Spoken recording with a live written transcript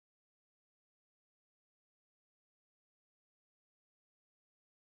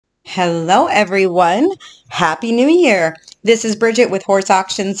Hello, everyone. Happy New Year. This is Bridget with Horse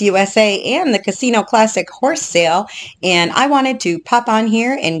Auctions USA and the Casino Classic Horse Sale, and I wanted to pop on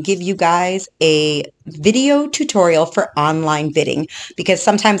here and give you guys a video tutorial for online bidding, because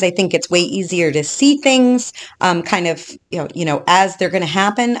sometimes I think it's way easier to see things kind of, as they're going to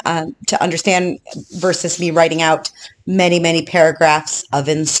happen to understand versus me writing out many paragraphs of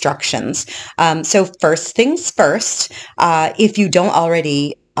instructions. So first things first, if you don't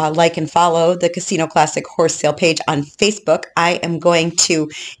already like and follow the Casino Classic Horse Sale page on Facebook, I am going to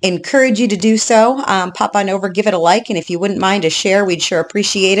encourage you to do so. Pop on over, give it a like, and if you wouldn't mind a share, we'd sure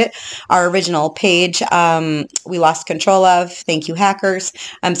appreciate it. Our original page, we lost control of. Thank you, hackers.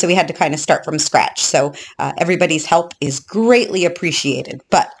 So we had to kind of start from scratch. So everybody's help is greatly appreciated.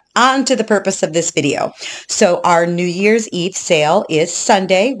 But on to the purpose of this video. So our New Year's Eve sale is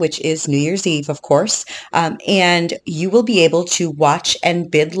Sunday, which is New Year's Eve, of course, and you will be able to watch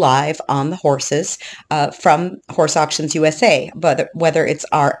and bid live on the horses from Horse Auctions USA, whether it's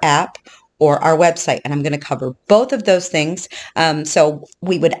our app or our website, and I'm going to cover both of those things. So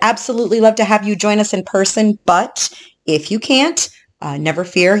we would absolutely love to have you join us in person, but if you can't, never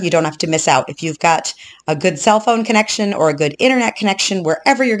fear, you don't have to miss out. If you've got a good cell phone connection or a good internet connection,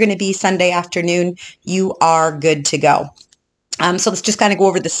 wherever you're going to be Sunday afternoon, you are good to go. So let's just kind of go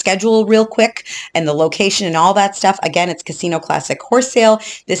over the schedule real quick and the location and all that stuff. Again, it's Casino Classic Horse Sale.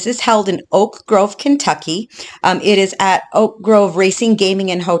 This is held in Oak Grove, Kentucky. It is at Oak Grove Racing, Gaming,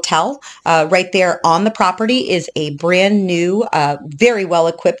 and Hotel. Right there on the property is a brand new, very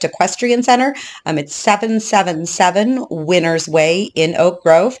well-equipped equestrian center. It's 777 Winners Way in Oak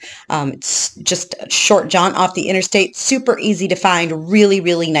Grove. It's just a short jaunt off the interstate. Super easy to find.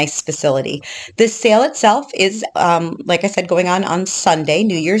 Really nice facility. This sale itself is, like I said, going on Sunday,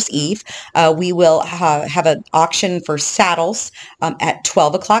 New Year's Eve. We will have an auction for saddles at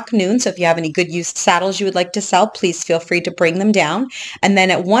 12 o'clock noon. So if you have any good used saddles you would like to sell, please feel free to bring them down. And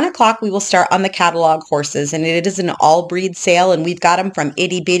then at 1 o'clock, we will start on the catalog horses. And it is an all breed sale. And we've got them from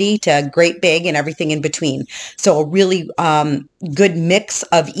itty bitty to great big and everything in between. So a really good mix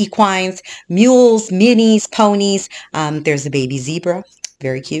of equines, mules, minis, ponies. There's a baby zebra.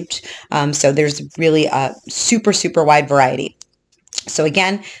 Very cute. So there's really a super wide variety. So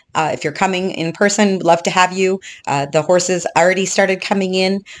again, if you're coming in person, love to have you. The horses already started coming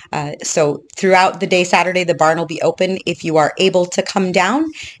in. So throughout the day, Saturday, the barn will be open. If you are able to come down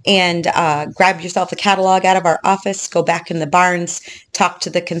and grab yourself a catalog out of our office, go back in the barns, talk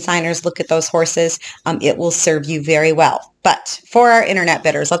to the consigners, look at those horses, it will serve you very well. But for our internet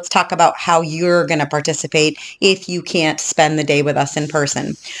bidders, let's talk about how you're going to participate if you can't spend the day with us in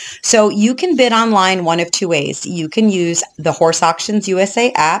person. So you can bid online one of two ways. You can use the Horse Auctions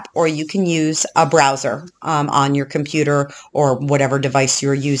USA app, or you can use a browser on your computer or whatever device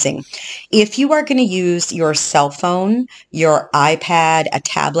you're using. If you are going to use your cell phone, your iPad, a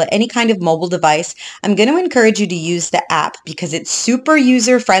tablet, any kind of mobile device, I'm going to encourage you to use the app because it's super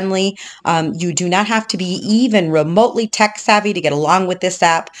user-friendly. You do not have to be even remotely tech savvy to get along with this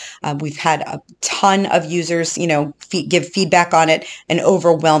app. We've had a ton of users, give feedback on it, and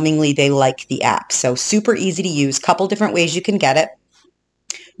overwhelmingly they like the app. So super easy to use. Couple different ways you can get it.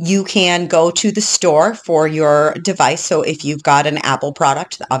 You can go to the store for your device. So if you've got an Apple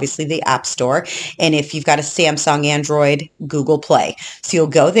product, obviously the App Store, and if you've got a Samsung, Android, Google Play. So you'll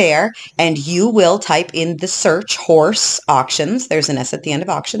go there and you will type in the search Horse Auctions. There's an S at the end of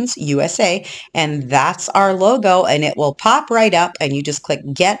Auctions, USA, and that's our logo, and it will pop right up and you just click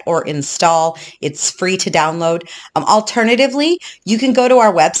get or install. It's free to download. Alternatively, you can go to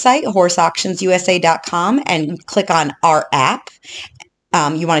our website, horseauctionsusa.com, and click on our app.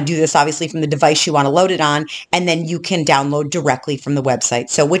 You want to do this obviously from the device you want to load it on, and then you can download directly from the website.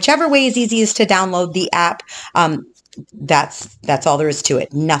 So whichever way is easiest to download the app, that's all there is to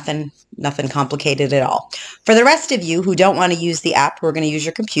it. Nothing complicated at all. For the rest of you who don't want to use the app, we're going to use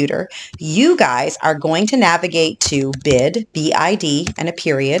your computer. You guys are going to navigate to bid, B-I-D, and a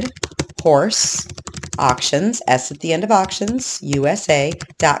period, Horse Auctions, S at the end of Auctions,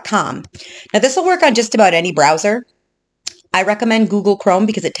 USA.com. Now this will work on just about any browser. I recommend Google Chrome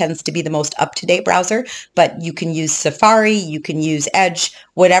because it tends to be the most up-to-date browser, but you can use Safari, you can use Edge,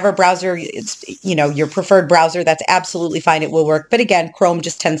 whatever browser, it's, your preferred browser, that's absolutely fine. It will work. But again, Chrome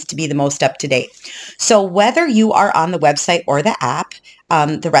just tends to be the most up-to-date. So whether you are on the website or the app,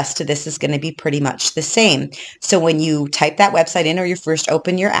 the rest of this is going to be pretty much the same. So when you type that website in or you first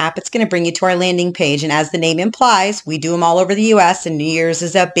open your app, it's going to bring you to our landing page. And as the name implies, we do them all over the US, and New Year's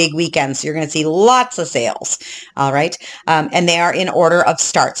is a big weekend. So you're going to see lots of sales. All right. And they are in order of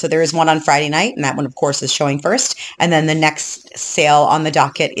start. So there is one on Friday night, and that one, of course, is showing first. And then the next sale on the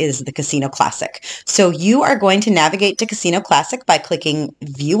docket is the Casino Classic. So you are going to navigate to Casino Classic by clicking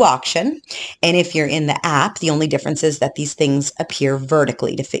View Auction. And if you're in the app, the only difference is that these things appear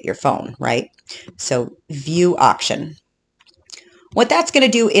vertically to fit your phone, right? So View Auction. What that's going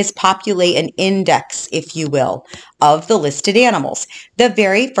to do is populate an index, if you will, of the listed animals. The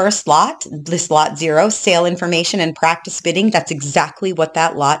very first lot, this lot 0, sale information and practice bidding, that's exactly what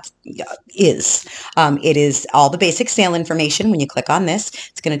that lot is. It is all the basic sale information. When you click on this,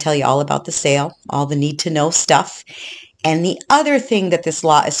 it's going to tell you all about the sale, all the need to know stuff. And the other thing that this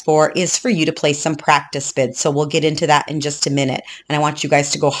lot is for you to place some practice bids. So we'll get into that in just a minute. And I want you guys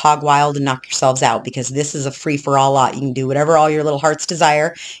to go hog wild and knock yourselves out, because this is a free-for-all lot. You can do whatever all your little hearts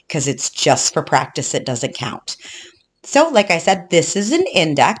desire, because it's just for practice. It doesn't count. So like I said, this is an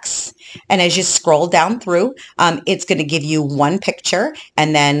index. And as you scroll down through, it's going to give you one picture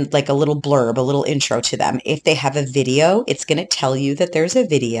and then like a little blurb, a little intro to them. If they have a video, it's going to tell you that there's a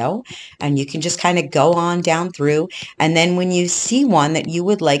video, and you can just kind of go on down through. And then when you see one that you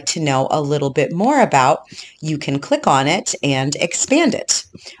would like to know a little bit more about, you can click on it and expand it.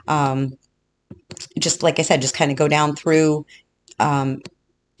 Just like I said, just kind of go down through.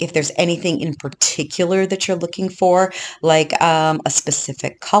 If there's anything in particular that you're looking for, like a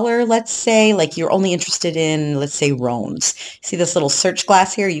specific color, let's say, like you're only interested in, let's say, roans. See this little search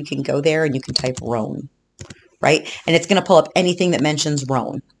glass here? You can go there and you can type roan, right? And it's going to pull up anything that mentions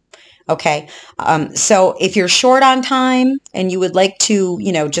roan. Okay, so if you're short on time and you would like to,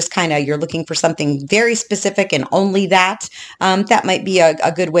 just kind of, you're looking for something very specific and only that, that might be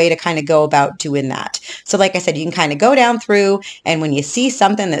a good way to kind of go about doing that. So like I said, you can kind of go down through, and when you see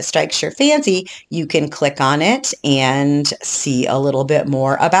something that strikes your fancy, you can click on it and see a little bit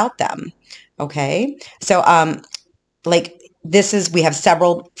more about them. Okay, so we have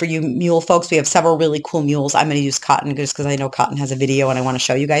several, for you mule folks, we have several really cool mules. I'm going to use Cotton just because I know Cotton has a video and I want to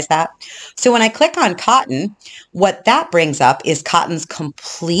show you guys that. So when I click on Cotton, what that brings up is Cotton's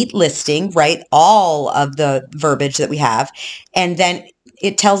complete listing, right? All of the verbiage that we have. And then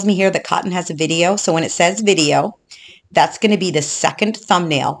it tells me here that Cotton has a video. So when it says video, that's going to be the second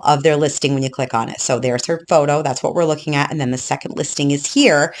thumbnail of their listing when you click on it. So there's her photo. That's what we're looking at. And then the second listing is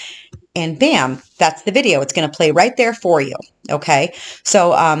here. And bam, that's the video. It's going to play right there for you. Okay.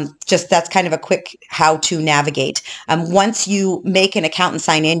 So just that's kind of a quick how to navigate. Once you make an account and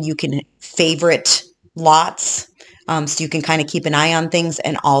sign in, you can favorite lots. So you can kind of keep an eye on things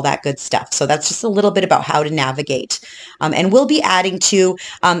and all that good stuff. So that's just a little bit about how to navigate. And we'll be adding to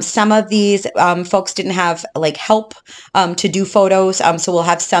some of these folks didn't have like help to do photos. So we'll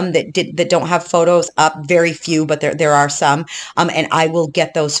have some that don't have photos up, very few, but there are some. And I will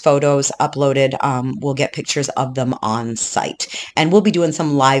get those photos uploaded. We'll get pictures of them on site. And we'll be doing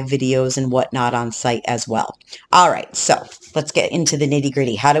some live videos and whatnot on site as well. All right, so let's get into the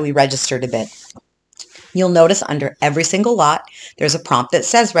nitty-gritty. How do we register to bid? You'll notice under every single lot, there's a prompt that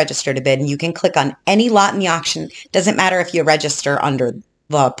says register to bid, and you can click on any lot in the auction. Doesn't matter if you register under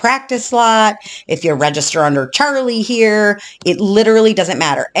the practice lot, if you register under Charlie here, it literally doesn't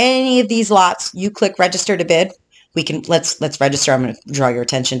matter. Any of these lots, you click register to bid. We can, let's register. I'm going to draw your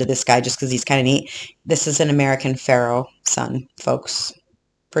attention to this guy just because he's kind of neat. This is an American Pharaoh son, folks.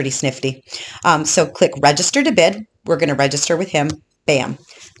 Pretty snifty. So click register to bid. We're going to register with him. Bam.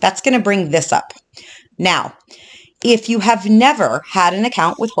 That's going to bring this up. Now, if you have never had an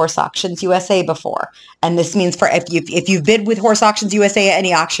account with Horse Auctions USA before, and this means for if you've bid with Horse Auctions USA at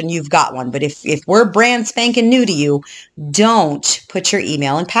any auction, you've got one. But if we're brand spanking new to you, don't put your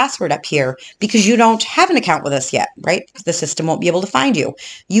email and password up here because you don't have an account with us yet, right? The system won't be able to find you.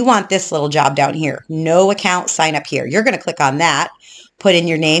 You want this little job down here. No account, sign up here. You're going to click on that, put in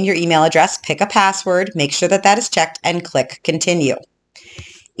your name, your email address, pick a password, make sure that that is checked, and click continue.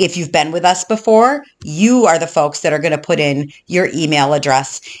 If you've been with us before, you are the folks that are going to put in your email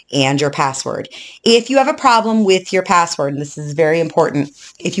address and your password. If you have a problem with your password, and this is very important,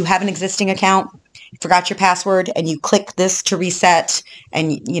 if you have an existing account, you forgot your password, and you click this to reset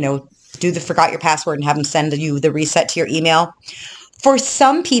and, do the forgot your password and have them send you the reset to your email. For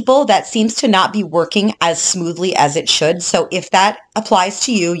some people, that seems to not be working as smoothly as it should. So if that applies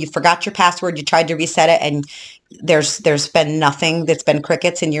to you, you forgot your password, you tried to reset it, and there's been nothing, that's been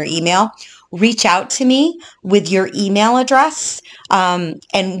crickets in your email, reach out to me with your email address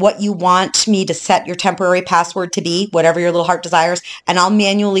and what you want me to set your temporary password to be, whatever your little heart desires, and I'll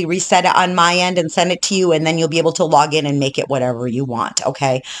manually reset it on my end and send it to you, and then you'll be able to log in and make it whatever you want,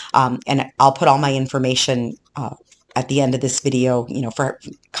 okay? And I'll put all my information at the end of this video, for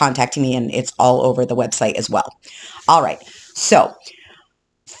contacting me, and it's all over the website as well. All right, so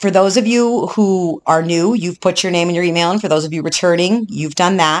for those of you who are new, you've put your name and your email in. For those of you returning, you've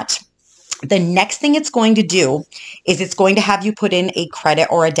done that. The next thing it's going to do is it's going to have you put in a credit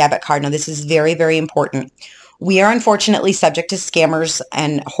or a debit card. Now, this is very, very important. We are unfortunately subject to scammers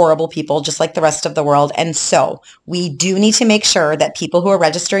and horrible people just like the rest of the world. And so we do need to make sure that people who are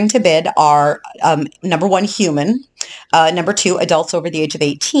registering to bid are, number one, human, number two, adults over the age of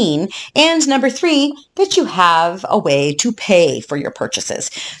 18, and number three, that you have a way to pay for your purchases.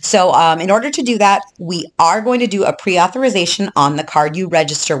 So in order to do that, we are going to do a pre-authorization on the card you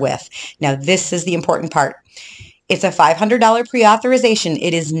register with. Now, this is the important part. It's a $500 pre-authorization.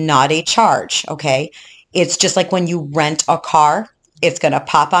 It is not a charge, okay? It's just like when you rent a car. It's going to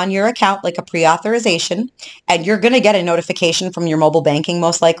pop on your account like a pre-authorization, and you're going to get a notification from your mobile banking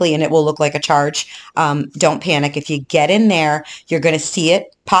most likely, and it will look like a charge. Don't panic. If you get in there, you're going to see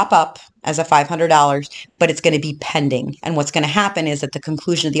it pop up as a $500, but it's going to be pending. And what's going to happen is at the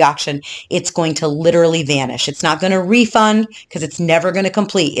conclusion of the auction, it's going to literally vanish. It's not going to refund because it's never going to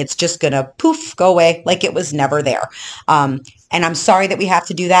complete. It's just going to poof, go away like it was never there. And I'm sorry that we have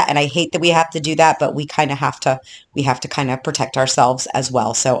to do that, and I hate that we have to do that, but we kind of have to. We have to kind of protect ourselves as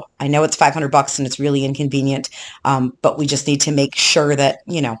well. So I know it's $500 and it's really inconvenient, but we just need to make sure that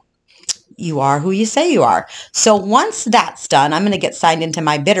you are who you say you are. So once that's done, I'm going to get signed into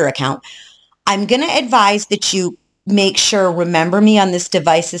my bidder account. I'm going to advise that you make sure Remember Me on this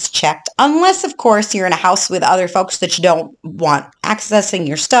device is checked, unless, of course, you're in a house with other folks that you don't want accessing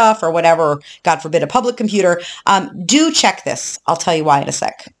your stuff or whatever, God forbid, a public computer. Do check this. I'll tell you why in a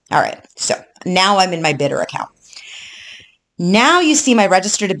sec. All right, so now I'm in my bidder account. Now you see my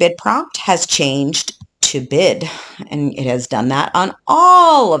register to bid prompt has changed to bid, and it has done that on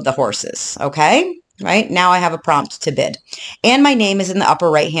all of the horses, okay? Right now I have a prompt to bid, and my name is in the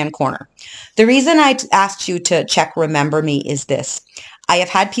upper right hand corner. The reason I asked you to check Remember Me is this. I have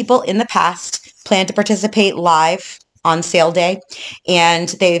had people in the past plan to participate live on sale day, and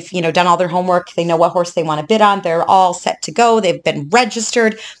they've done all their homework. They know what horse they want to bid on. They're all set to go. They've been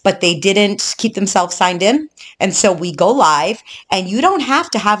registered, but they didn't keep themselves signed in. And so we go live, and you don't have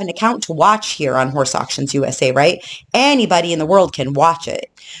to have an account to watch here on Horse Auctions USA, right? Anybody in the world can watch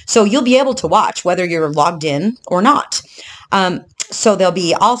it. So you'll be able to watch whether you're logged in or not. So they'll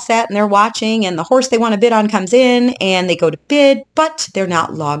be all set and they're watching, and the horse they want to bid on comes in and they go to bid, but they're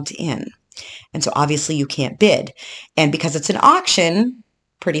not logged in. And so obviously you can't bid. And because it's an auction,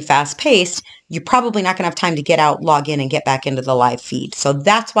 pretty fast paced, you're probably not going to have time to get out, log in, and get back into the live feed. So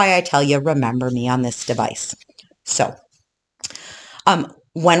that's why I tell you, Remember Me on this device. So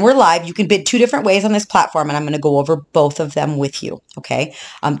when we're live, you can bid two different ways on this platform, and I'm going to go over both of them with you, okay?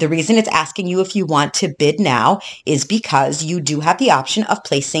 The reason it's asking you if you want to bid now is because you do have the option of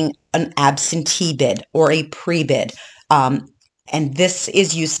placing an absentee bid or a pre-bid. And this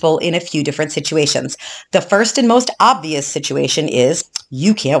is useful in a few different situations. The first and most obvious situation is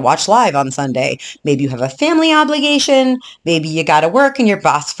you can't watch live on Sunday. Maybe you have a family obligation. Maybe you got to work and your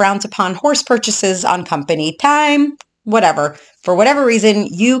boss frowns upon horse purchases on company time. Whatever. For whatever reason,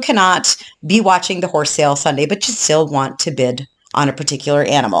 you cannot be watching the horse sale Sunday, but you still want to bid on a particular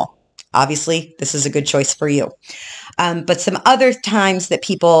animal. Obviously, this is a good choice for you. But some other times that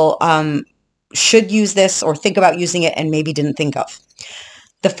people should use this or think about using it and maybe didn't think of.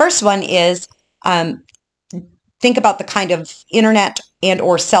 The first one is think about the kind of internet and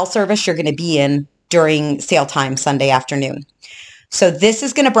or cell service you're going to be in during sale time Sunday afternoon. So this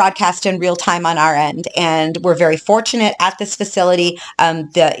is going to broadcast in real time on our end, and we're very fortunate at this facility.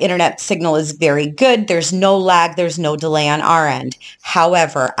 The internet signal is very good. There's no lag. There's no delay on our end.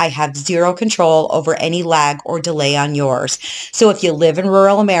 However, I have zero control over any lag or delay on yours. So if you live in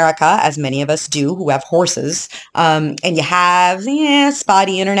rural America, as many of us do who have horses, and you have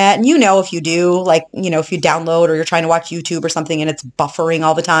spotty internet, and if you do, like, if you download or you're trying to watch YouTube or something and it's buffering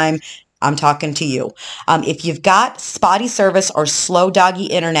all the time, I'm talking to you. If you've got spotty service or slow doggy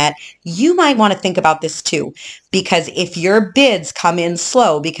internet, you might want to think about this too, because if your bids come in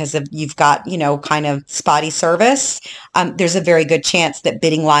slow because you've got, kind of spotty service, there's a very good chance that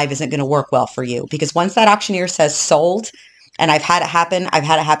bidding live isn't going to work well for you, because once that auctioneer says sold and I've had it happen. I've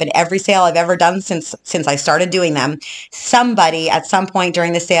had it happen every sale I've ever done since I started doing them. Somebody at some point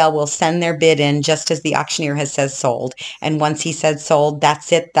during the sale will send their bid in just as the auctioneer has said sold. And once he said sold,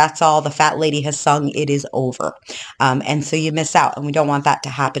 that's it. That's all. The fat lady has sung. It is over. And so you miss out, and we don't want that to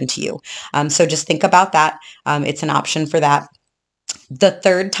happen to you. So just think about that. It's an option for that. The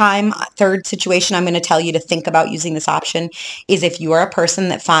third situation I'm going to tell you to think about using this option is if you are a person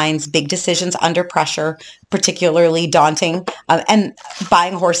that finds big decisions under pressure particularly daunting, and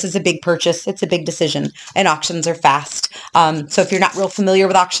buying a horse is a big purchase. It's a big decision, and auctions are fast. So if you're not real familiar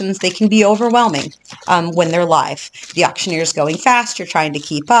with auctions, they can be overwhelming when they're live. The auctioneer's going fast, you're trying to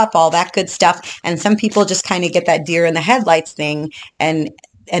keep up, all that good stuff, and some people just kind of get that deer in the headlights thing,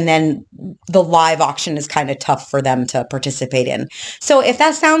 and then the live auction is kind of tough for them to participate in. So if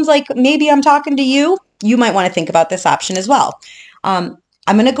that sounds like maybe I'm talking to you, you might want to think about this option as well.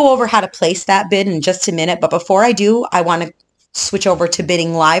 I'm going to go over how to place that bid in just a minute, but before I do, I want to switch over to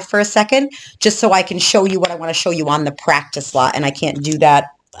bidding live for a second, just so I can show you what I want to show you on the practice lot, and I can't do that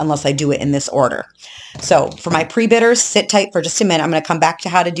unless I do it in this order. So for my pre-bidders, sit tight for just a minute. I'm going to come back to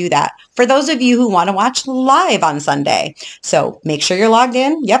how to do that. For those of you who want to watch live on Sunday, so make sure you're logged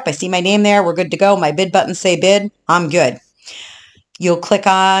in. Yep, I see my name there. We're good to go. My bid buttons say bid. I'm good. You'll click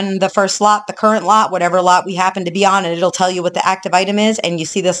on the first lot, the current lot, whatever lot we happen to be on, and it'll tell you what the active item is. And you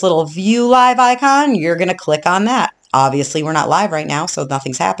see this little view live icon. You're going to click on that. Obviously, we're not live right now, so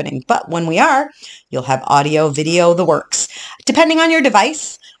nothing's happening. But when we are, you'll have audio, video, the works. Depending on your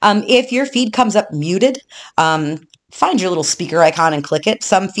device, if your feed comes up muted, find your little speaker icon and click it.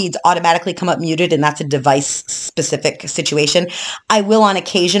 Some feeds automatically come up muted, and that's a device-specific situation. I will, on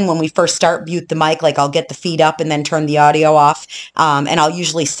occasion, when we first start, mute the mic. Like, I'll get the feed up and then turn the audio off, and I'll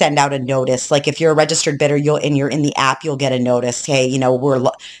usually send out a notice. Like, if you're a registered bidder, you're in the app, you'll get a notice. Hey, you know,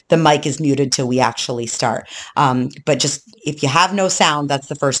 the mic is muted till we actually start. But just if you have no sound, that's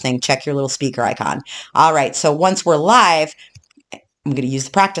the first thing. Check your little speaker icon. All right, so once we're live, I'm going to use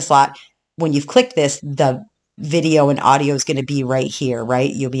the practice lot. When you've clicked this, the video and audio is going to be right here,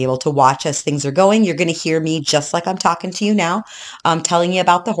 right? You'll be able to watch as things are going. You're going to hear me just like I'm talking to you now, telling you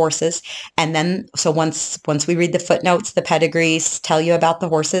about the horses. And then, so once we read the footnotes, the pedigrees, tell you about the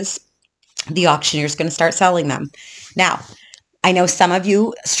horses, the auctioneer is going to start selling them. Now, I know some of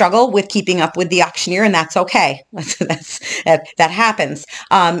you struggle with keeping up with the auctioneer, and that's okay. That happens.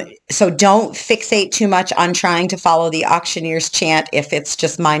 So don't fixate too much on trying to follow the auctioneer's chant if it's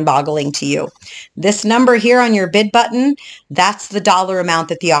just mind-boggling to you. This number here on your bid button, that's the dollar amount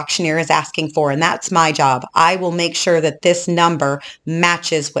that the auctioneer is asking for, and that's my job. I will make sure that this number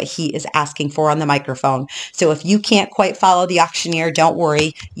matches what he is asking for on the microphone. So if you can't quite follow the auctioneer, don't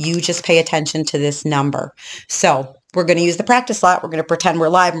worry. You just pay attention to this number. So we're going to use the practice lot. We're going to pretend we're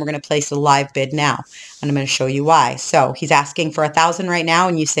live, and we're going to place a live bid now. And I'm going to show you why. So he's asking for 1,000 right now,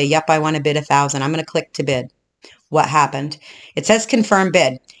 and you say, yep, I want to bid 1,000. I'm going to click to bid. What happened? It says confirm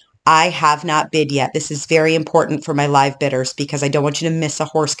bid. I have not bid yet. This is very important for my live bidders because I don't want you to miss a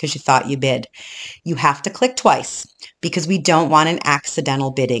horse because you thought you bid. You have to click twice because we don't want an accidental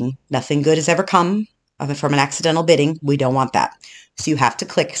bidding. Nothing good has ever come from an accidental bidding. We don't want that. So you have to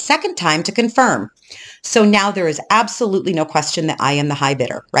click a second time to confirm. So now there is absolutely no question that I am the high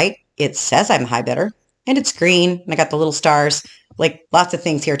bidder, right? It says I'm the high bidder, and it's green, and I got the little stars, like lots of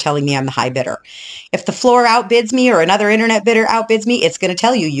things here telling me I'm the high bidder. If the floor outbids me or another internet bidder outbids me, it's going to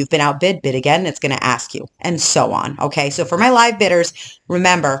tell you you've been outbid, bid again. It's going to ask you, and so on. Okay, so for my live bidders,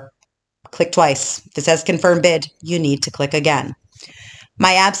 remember, click twice. If it says confirm bid, you need to click again.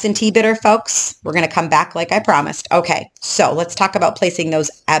 My absentee bidder folks, we're going to come back like I promised. Okay, so let's talk about placing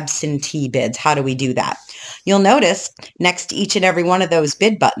those absentee bids. How do we do that? You'll notice next to each and every one of those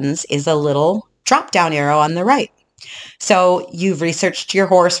bid buttons is a little drop-down arrow on the right. So you've researched your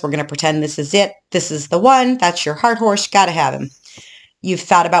horse. We're going to pretend this is it. This is the one. That's your heart horse. Got to have him. You've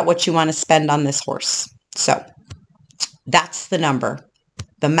thought about what you want to spend on this horse. So that's the number,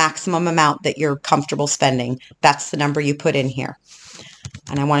 the maximum amount that you're comfortable spending. That's the number you put in here.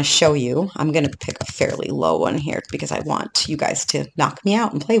 And I want to show you, I'm going to pick a fairly low one here because I want you guys to knock me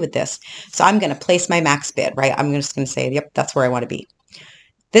out and play with this. So I'm going to place my max bid, right? I'm just going to say, yep, that's where I want to be.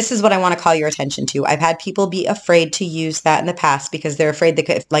 This is what I want to call your attention to. I've had people be afraid to use that in the past because they're afraid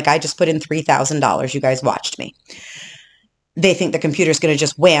that, like I just put in $3,000. You guys watched me. They think the computer's going to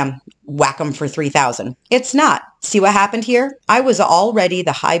just wham, whack them for $3,000. It's not. See what happened here? I was already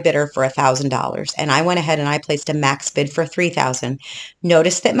the high bidder for $1,000, and I went ahead and I placed a max bid for $3,000.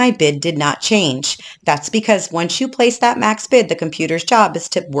 Notice that my bid did not change. That's because once you place that max bid, the computer's job is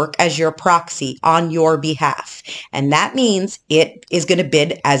to work as your proxy on your behalf. And that means it is going to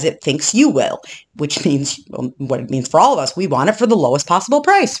bid as it thinks you will, which means what it means for all of us. We want it for the lowest possible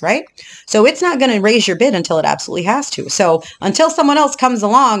price, right? So it's not going to raise your bid until it absolutely has to. So until someone else comes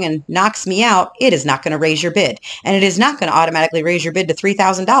along and knocks me out, it is not going to raise your bid. And it is not going to automatically raise your bid to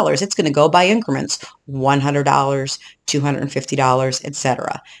 $3,000. It's going to go by increments, $100, $250,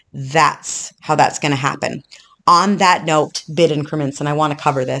 etc. That's how that's going to happen. On that note, bid increments, and I want to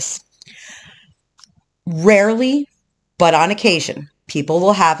cover this. Rarely, but on occasion, people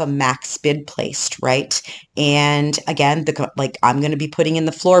will have a max bid placed, right? And again, like I'm going to be putting in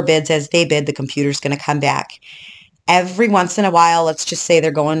the floor bids as they bid. The computer's going to come back. Every once in a while, let's just say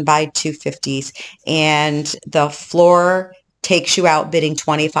they're going by 250s and the floor takes you out bidding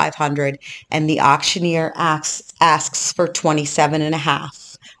 $2,500 and the auctioneer asks for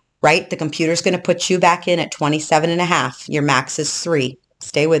 27.5, right? The computer's going to put you back in at 27.5. Your max is 3.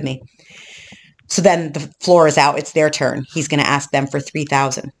 Stay with me. So then the floor is out. It's their turn. He's going to ask them for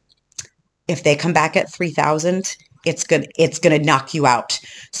 3,000. If they come back at 3,000, it's good. It's going to knock you out.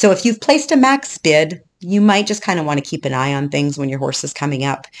 So if you've placed a max bid, you might just kind of want to keep an eye on things when your horse is coming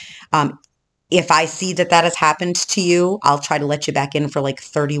up. If I see that that has happened to you, I'll try to let you back in for like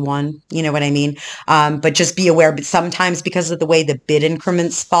 31. You know what I mean? But just be aware, but sometimes because of the way the bid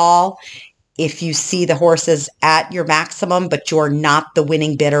increments fall, if you see the horses at your maximum, but you're not the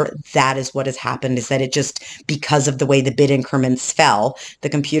winning bidder, that is what has happened, is that it just, because of the way the bid increments fell, the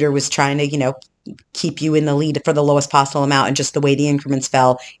computer was trying to, keep you in the lead for the lowest possible amount, and just the way the increments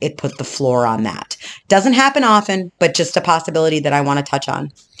fell, it put the floor on that. Doesn't happen often, but just a possibility that I want to touch on.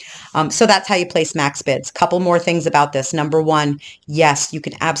 So that's how you place max bids. Couple more things about this. Number one, yes, you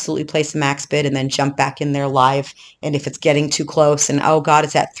can absolutely place a max bid and then jump back in there live. And if it's getting too close and, oh God,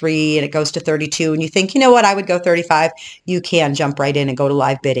 it's at 3 and it goes to 32 and you think, you know what, I would go 35, you can jump right in and go to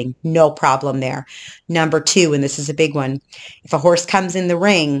live bidding. No problem there. Number two, and this is a big one, if a horse comes in the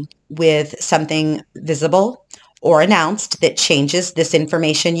ring with something visible or announced that changes this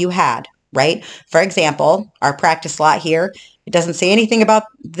information you had, right? For example, our practice lot here, it doesn't say anything about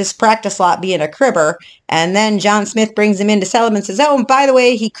this practice lot being a cribber. And then John Smith brings him in to sell him and says, oh, and by the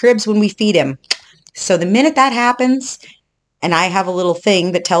way, he cribs when we feed him. So the minute that happens, and I have a little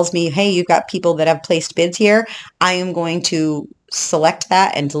thing that tells me, hey, you've got people that have placed bids here, I am going to select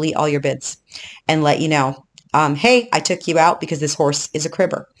that and delete all your bids and let you know, hey, I took you out because this horse is a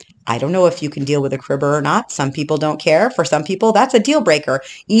cribber. I don't know if you can deal with a cribber or not. Some people don't care. For some people, that's a deal breaker.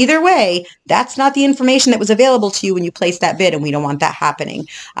 Either way, that's not the information that was available to you when you placed that bid, and we don't want that happening.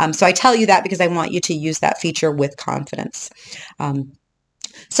 So I tell you that because I want you to use that feature with confidence.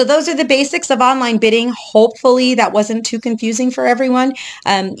 So those are the basics of online bidding. Hopefully that wasn't too confusing for everyone.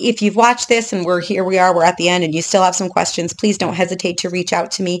 If you've watched this and we're at the end and you still have some questions, please don't hesitate to reach out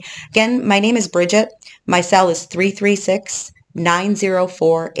to me. Again, my name is Bridget. My cell is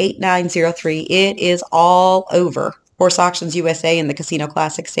 336-904-8903. It is all over Horse Auctions USA and the Casino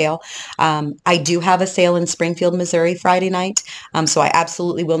Classic sale. I do have a sale in Springfield, Missouri Friday night, so I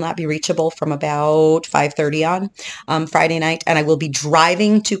absolutely will not be reachable from about 5:30 on Friday night, and I will be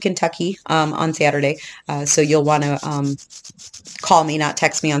driving to Kentucky on Saturday, so you'll want to call me, not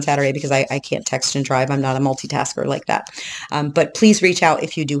text me on Saturday, because I can't text and drive. I'm not a multitasker like that. But please reach out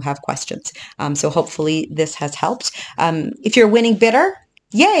if you do have questions. So hopefully this has helped. If you're a winning bidder,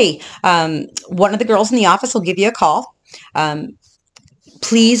 yay! One of the girls in the office will give you a call.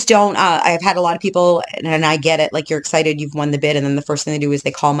 Please don't, I've had a lot of people, and I get it, like you're excited, you've won the bid, and then the first thing they do is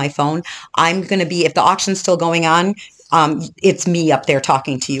they call my phone. I'm going to be, if the auction's still going on, it's me up there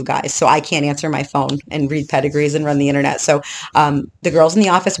talking to you guys. So I can't answer my phone and read pedigrees and run the internet. So the girls in the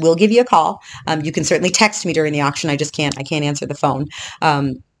office will give you a call. You can certainly text me during the auction. I can't answer the phone.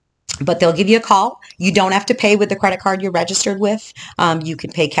 But they'll give you a call. You don't have to pay with the credit card you're registered with. You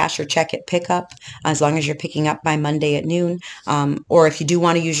can pay cash or check at pickup as long as you're picking up by Monday at noon. Or if you do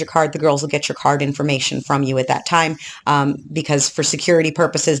want to use your card, the girls will get your card information from you at that time, because for security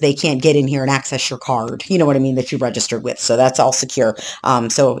purposes, they can't get in here and access your card. You know what I mean, that you registered with. So that's all secure.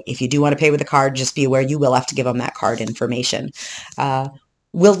 So if you do want to pay with a card, just be aware you will have to give them that card information.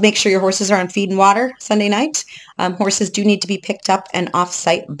 We'll make sure your horses are on feed and water Sunday night. Horses do need to be picked up and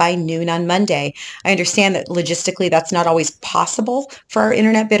off-site by noon on Monday. I understand that logistically that's not always possible for our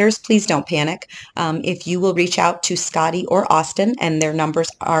internet bidders. Please don't panic. If you will reach out to Scotty or Austin, and their numbers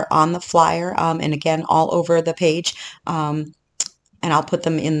are on the flyer, and again, all over the page, and I'll put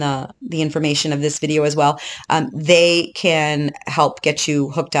them in the information of this video as well. They can help get you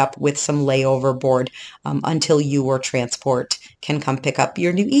hooked up with some layover board until you or transport can come pick up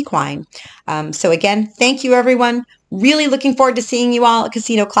your new equine. So again, thank you everyone. Really looking forward to seeing you all at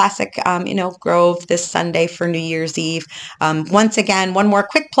Casino Classic in Oak Grove this Sunday for New Year's Eve. Once again, one more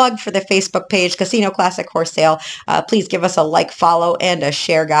quick plug for the Facebook page, Casino Classic Horse Sale. Please give us a like, follow, and a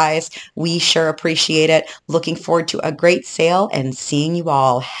share, guys. We sure appreciate it. Looking forward to a great sale and seeing you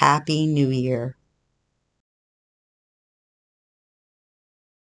all. Happy New Year.